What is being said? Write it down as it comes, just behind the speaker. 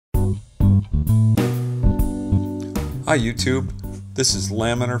Hi YouTube, this is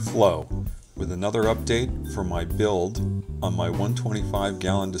Laminar Flow with another update for my build on my 125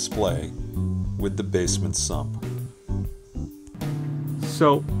 gallon display with the basement sump.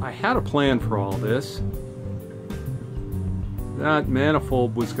 So I had a plan for all this. That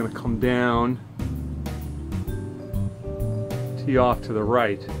manifold was going to come down, tee off to the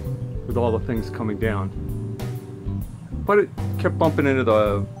right with all the things coming down. But it kept bumping into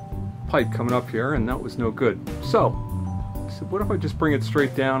the pipe coming up here and that was no good. So I said, what if I just bring it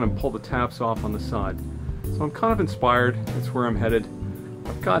straight down and pull the taps off on the side? So I'm kind of inspired. That's where I'm headed.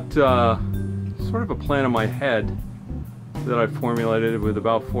 I've got sort of a plan in my head that I formulated with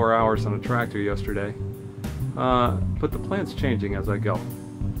about 4 hours on a tractor yesterday. But the plan's changing as I go.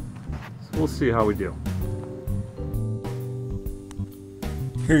 So we'll see how we do.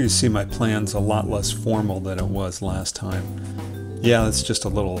 Here you see my plan's a lot less formal than it was last time. Yeah, it's just a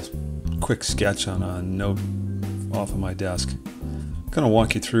little quick sketch on a note off of my desk. I'm going to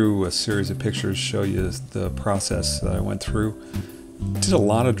walk you through a series of pictures, show you the process that I went through. Did a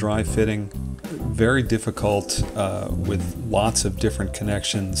lot of dry fitting, very difficult with lots of different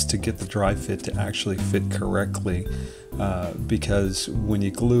connections to get the dry fit to actually fit correctly because when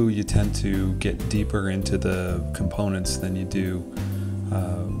you glue you tend to get deeper into the components than you do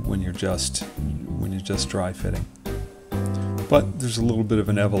when you're just dry fitting. But there's a little bit of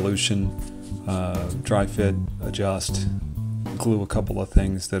an evolution. Dry fit, adjust, glue a couple of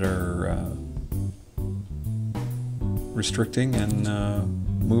things that are restricting and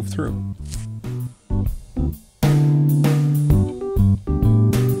move through.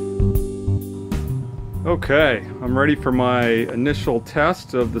 Okay, I'm ready for my initial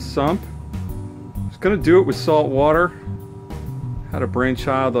test of the sump. I was going to do it with salt water. Had a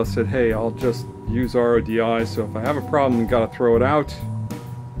brainchild. I said, hey, I'll just use RODI, so if I have a problem, I've got to throw it out.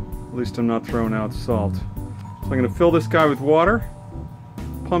 At least I'm not throwing out salt. So I'm going to fill this guy with water.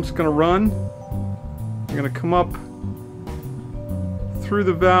 Pump's going to run. I'm going to come up through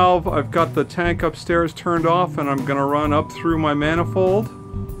the valve. I've got the tank upstairs turned off, and I'm going to run up through my manifold,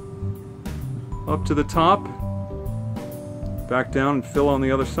 up to the top, back down and fill on the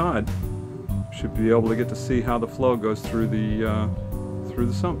other side. Should be able to get to see how the flow goes through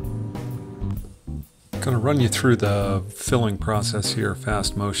the sump. Going to run you through the filling process here,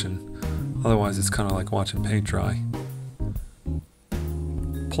 fast motion. Otherwise it's kind of like watching paint dry.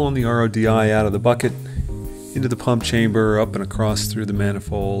 Pulling the RODI out of the bucket, into the pump chamber, up and across through the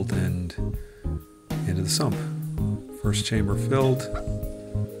manifold and into the sump. First chamber filled.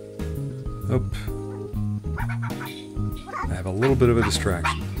 Oop. I have a little bit of a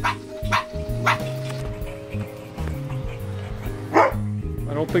distraction.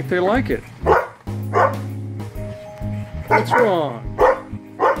 I don't think they like it. What's wrong?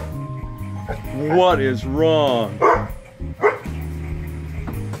 What is wrong?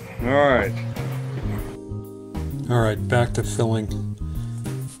 Alright, back to filling.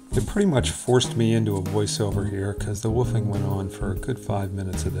 It pretty much forced me into a voiceover here because the woofing went on for a good 5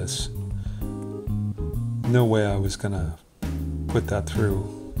 minutes of this. No way I was gonna put that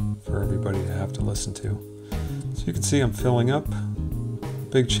through for everybody to have to listen to. So you can see I'm filling up.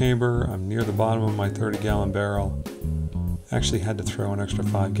 Big chamber, I'm near the bottom of my 30-gallon barrel. Actually had to throw an extra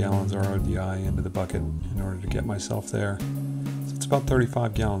 5 gallons RODI into the bucket in order to get myself there. So it's about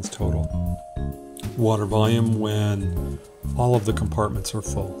 35 gallons total. Water volume when all of the compartments are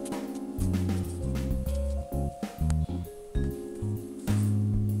full.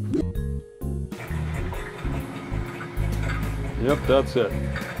 Yep, that's it.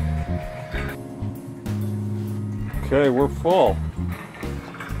 Okay, we're full.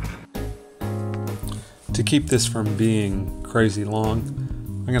 To keep this from being crazy long,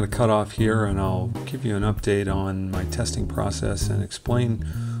 I'm going to cut off here and I'll give you an update on my testing process and explain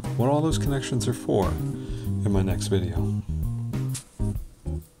what all those connections are for in my next video.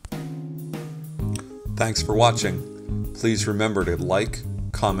 Thanks for watching. Please remember to like,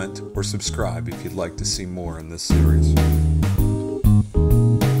 comment, or subscribe if you'd like to see more in this series.